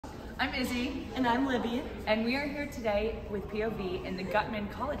I'm Izzy. And I'm Libby. And we are here today with POV in the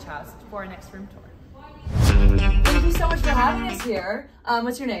Gutmann College House for our next room tour. Thank you so much for having us here.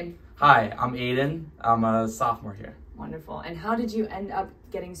 What's your name? Hi, I'm Aiden. I'm a sophomore here. Wonderful. And how did you end up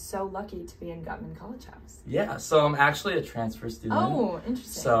getting so lucky to be in Gutmann College House? Yeah, so I'm actually a transfer student. Oh,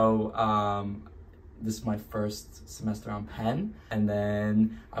 interesting. So this is my first semester on Penn, and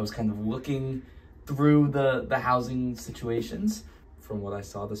then I was kind of looking through the housing situations. From what I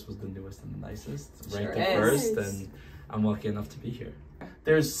saw, this was the newest and the nicest, ranked at first, and I'm lucky enough to be here.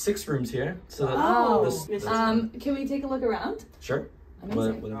 There's 6 rooms here. So can we take a look around? Sure.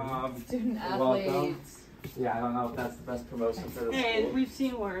 Amazing. Student athletes. Yeah, I don't know if that's the best promotion for the Hey, school. we've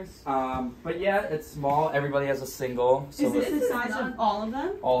seen worse. But yeah, it's small. Everybody has a single. So Is this the size of all of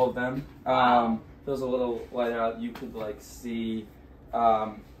them? All of them. Wow. There's a little light out. You could like see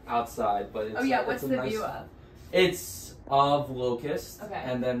outside, but it's, What's the view of? It's of Locust, okay.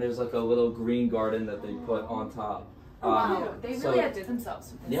 And then there's like a little green garden that they put on top. Wow, they really outdid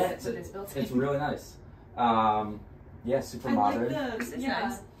themselves with this, with this building. It's really nice. Yeah, super modern. This is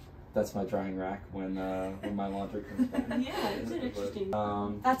nice. That's my drying rack when my laundry comes back. Yeah, it's interesting.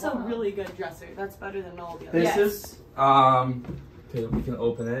 That's a really good dresser. That's better than all the others. This is okay, we can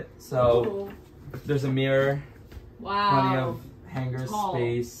open it. So cool. There's a mirror. Wow. Plenty of hanger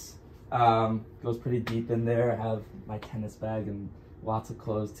space. Goes pretty deep in there. I have my tennis bag and lots of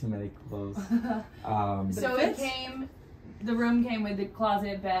clothes. Too many clothes. So the room came with the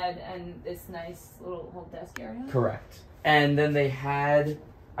closet, bed, and this nice little whole desk area? Correct. And then they had,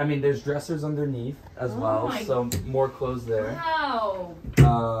 there's dressers underneath as well, so more clothes there. Wow.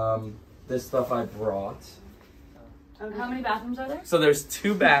 This stuff I brought. Okay. How many bathrooms are there? So there's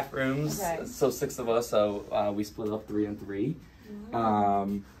 2 bathrooms, okay. So 6 of us, so we split up 3 and 3.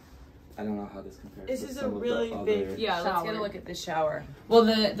 I don't know how this compares. This is a really big shower. Let's get a look at this shower. Well,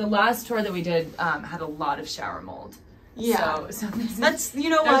 the last tour that we did had a lot of shower mold. Yeah. So that's,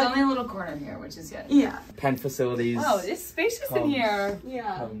 there's only a little corner here, which is good. Yeah. Penn facilities. Wow, it's spacious in here.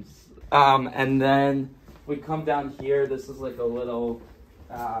 Yeah. And then we come down here. This is like a little,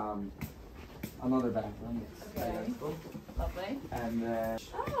 another bathroom. Okay. Lovely. And then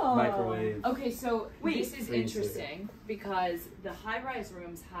microwave. Okay, so this is interesting because the high-rise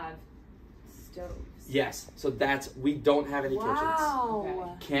rooms have stoves. Yes, so we don't have any kitchens.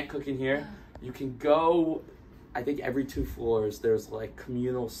 Wow. Can't cook in here. You can go, I think every 2 floors there's like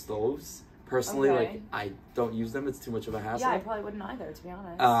communal stoves. Personally, like I don't use them. It's too much of a hassle. Yeah, I probably wouldn't either, to be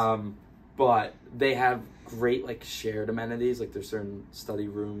honest. But they have great like shared amenities. Like there's certain study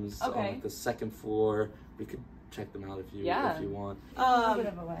rooms on like the 2nd floor. We could check them out if you want.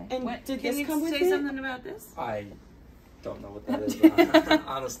 And did this come with it? Something about this? I don't know what that is,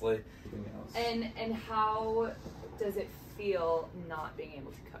 honestly. And how does it feel not being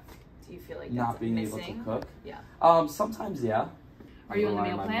able to cook? Do you feel like not that's being missing? able to cook? Yeah. Sometimes, yeah. Are you on the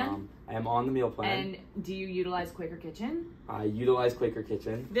meal plan? I am on the meal plan. And do you utilize Quaker Kitchen? I utilize Quaker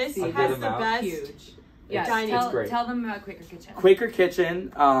Kitchen. This has the best. Huge. Yeah, it's great. Tell them about Quaker Kitchen. Quaker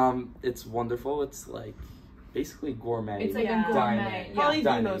Kitchen, it's wonderful. It's like basically gourmet. It's like a gourmet. Probably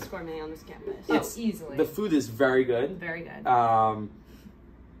the most gourmet on this campus. It's easily. The food is very good. Very good.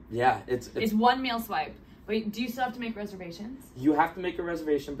 Yeah, it's one meal swipe. Wait, do you still have to make reservations? You have to make a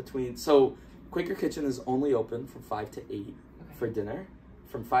reservation so Quaker Kitchen is only open from 5 to 8 for dinner.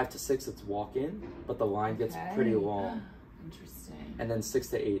 From 5 to 6, it's walk-in, but the line gets pretty long. Interesting. And then 6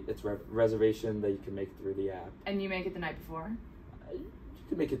 to 8, it's reservation that you can make through the app. And you make it the night before? You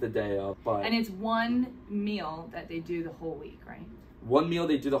can make it the day of, but... And it's one meal that they do the whole week, right? One meal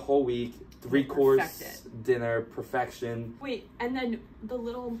they do the whole week, 3-course dinner, perfection. Wait, and then the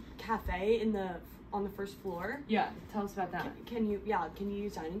little cafe on the first floor? Yeah, tell us about that. Can you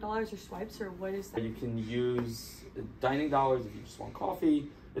use dining dollars or swipes, or what is that? You can use dining dollars if you just want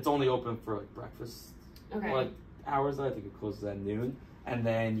coffee. It's only open for like breakfast hours. I think it closes at noon. And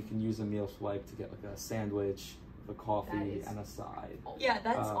then you can use a meal swipe to get like a sandwich, a coffee, and a side. Yeah,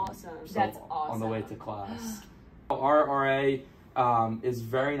 that's awesome. So that's awesome. On the way to class. Our RA is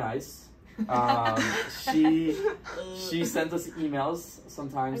very nice. She sends us emails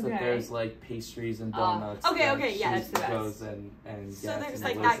sometimes that there's like pastries and donuts. Yeah, that's the best. Goes and so there's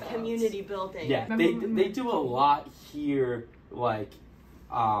like that community building. Yeah, they do a lot here, like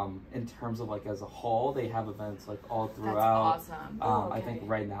in terms of like as a whole. They have events like all throughout. That's awesome. I think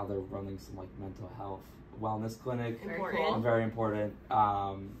right now they're running some like mental health wellness clinic. Very important.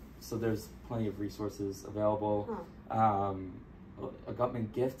 So there's plenty of resources available. A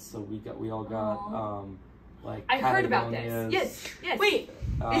Gutmann gift, so we all got like I heard about this. Patagonias. Yes. Wait,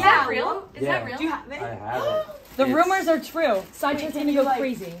 Is that real? Is yeah. that real? do you have it? I have it. The It's- rumors are true. Sidetrack's Wait, gonna can go you, like-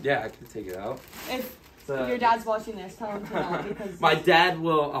 crazy. Yeah, I can take it out. If It's, your dad's watching this, tell him to not because My dad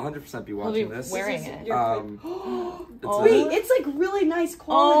will 100% be He'll watching be this. wearing this is it. your It's Wait, it's like really nice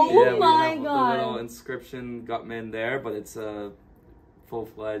quality. Oh yeah, my we have God. the little inscription Gutmann there, but it's a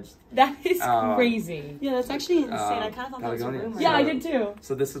full-fledged. That is Um, crazy. Yeah, that's actually insane. I kind of thought that was a Patagonia. rumor. Yeah, I did too.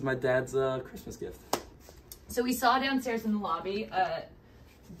 So this is my dad's Christmas gift. So we saw downstairs in the lobby a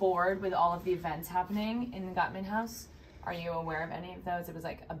board with all of the events happening in the Gutmann house. Are you aware of any of those? It was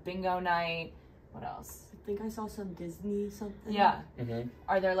like a bingo night. What else? I think I saw some Disney something. Yeah. Mm-hmm.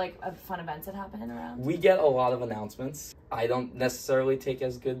 Are there like fun events that happen around? We get a lot of announcements. I don't necessarily take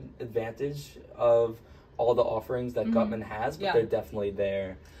as good advantage of all the offerings that Gutmann has, but Yeah. they're definitely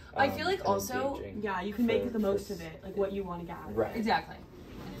there. I feel like and also- engaging. Yeah, you can make For the most this. of it, like what you want to get out of it. Right. Exactly.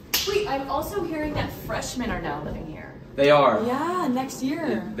 Wait, I'm also hearing that freshmen are now living here. They are. Yeah, next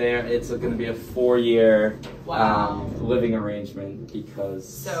year. It's going to be a 4-year Wow. living arrangement because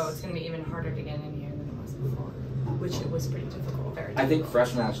So it's going to be even harder to get in here than it was before, which it was pretty difficult, very I think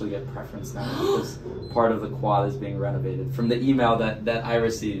freshmen actually get preference now because part of the quad is being renovated from the email that I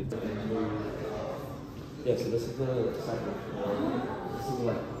received. Yeah, so this is the second floor. This is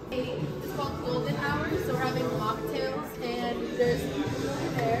what? It's called Golden Hour, so we're having mocktails and there's people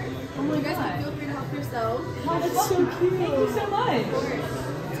over there. Oh my you guys can feel free to help yourselves. Oh, that's so cute. Thank you so much.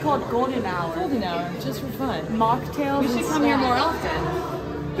 It's called Golden Hour. Golden hour, just for fun. Mocktails. We should come here more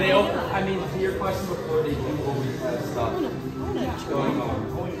often. They I mean, to your question before, they do always have stuff going on.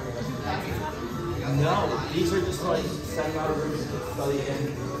 No, these are just like seminar rooms to study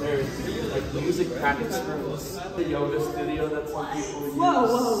in. There's like music practice rooms, the yoga studio that some people use.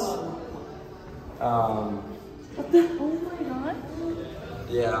 Whoa. Oh my god.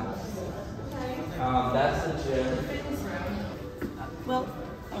 Yeah. That's the gym. Well,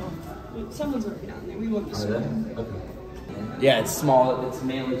 someone's working on there. We won't Are they? Okay. Yeah, it's small. It's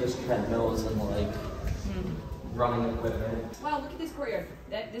mainly just treadmills and like running equipment. Wow, look at this courtyard.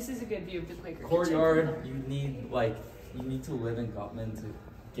 This is a good view of the Quaker Courtyard, you need to live in Gutmann to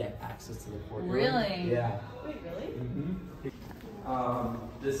get access to the courtyard. Really? Yeah. Wait, really?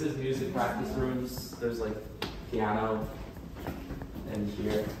 This is music practice rooms. There's like piano in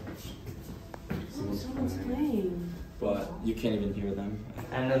here. Someone's playing. But you can't even hear them.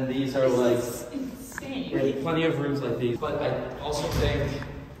 And then these are like Insane. there's plenty of rooms like these. But I also think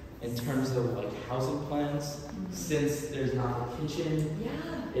in terms of like housing plans, since there's not a kitchen,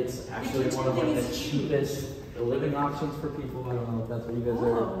 it's actually one of like the cheapest living options for people. I don't know if that's what you guys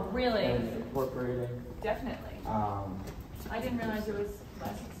Oh, really? are incorporating. Definitely. I didn't realize it was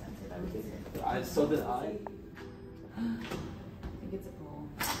less expensive. I would think So did I. I think it's a pool.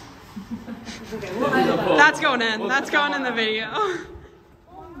 That's going in. That's going in the video. Oh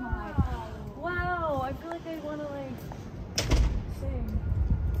my. Wow. I feel like I want to like sing.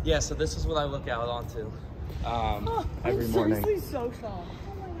 Yeah, so this is what I look out onto every morning. Seriously so shocked.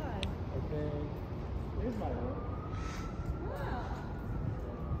 Oh my god. Okay, here's my room.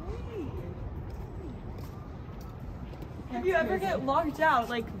 If you ever get locked out,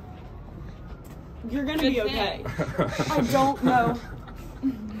 like, you're gonna be Good okay. I don't know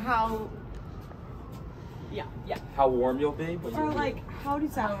how. Yeah. How warm you'll be? When Or you like, how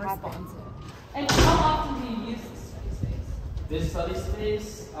does that happen? And how often do you use this study space? this study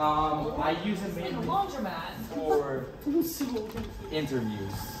space, I use it It's like a mainly laundromat. for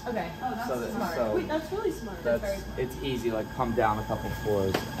interviews. Okay. Oh, that's So smart. so Wait, that's really smart. that's very smart. it's easy. Like come down a couple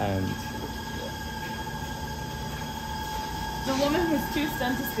floors and The woman who's too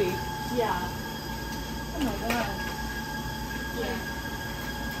stunned to speak. Yeah. Oh my god.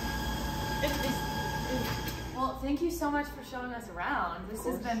 Well, thank you so much for showing us around. This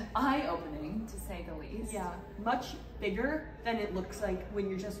has been eye-opening, to say the least. Yeah, much bigger than it looks like when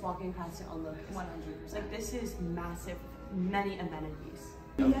you're just walking past it on the 100%. Like this is massive, many amenities.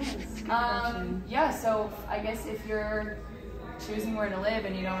 Yes. Yeah, so I guess if you're choosing where to live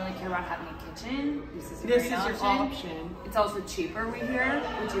and you don't really care about having a kitchen, this is a This great is your option. It's also cheaper, we hear,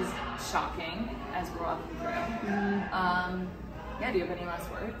 which is shocking as we're walking through. Yeah, do you have any last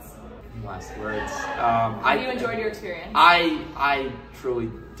words? last words. Have you enjoyed your experience? I truly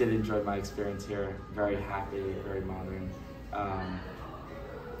did enjoy my experience here. Very happy, very modern. Yeah,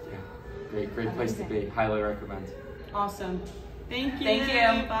 great place to be. Highly recommend. Awesome. Thank you.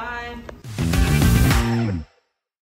 Thank you. Bye.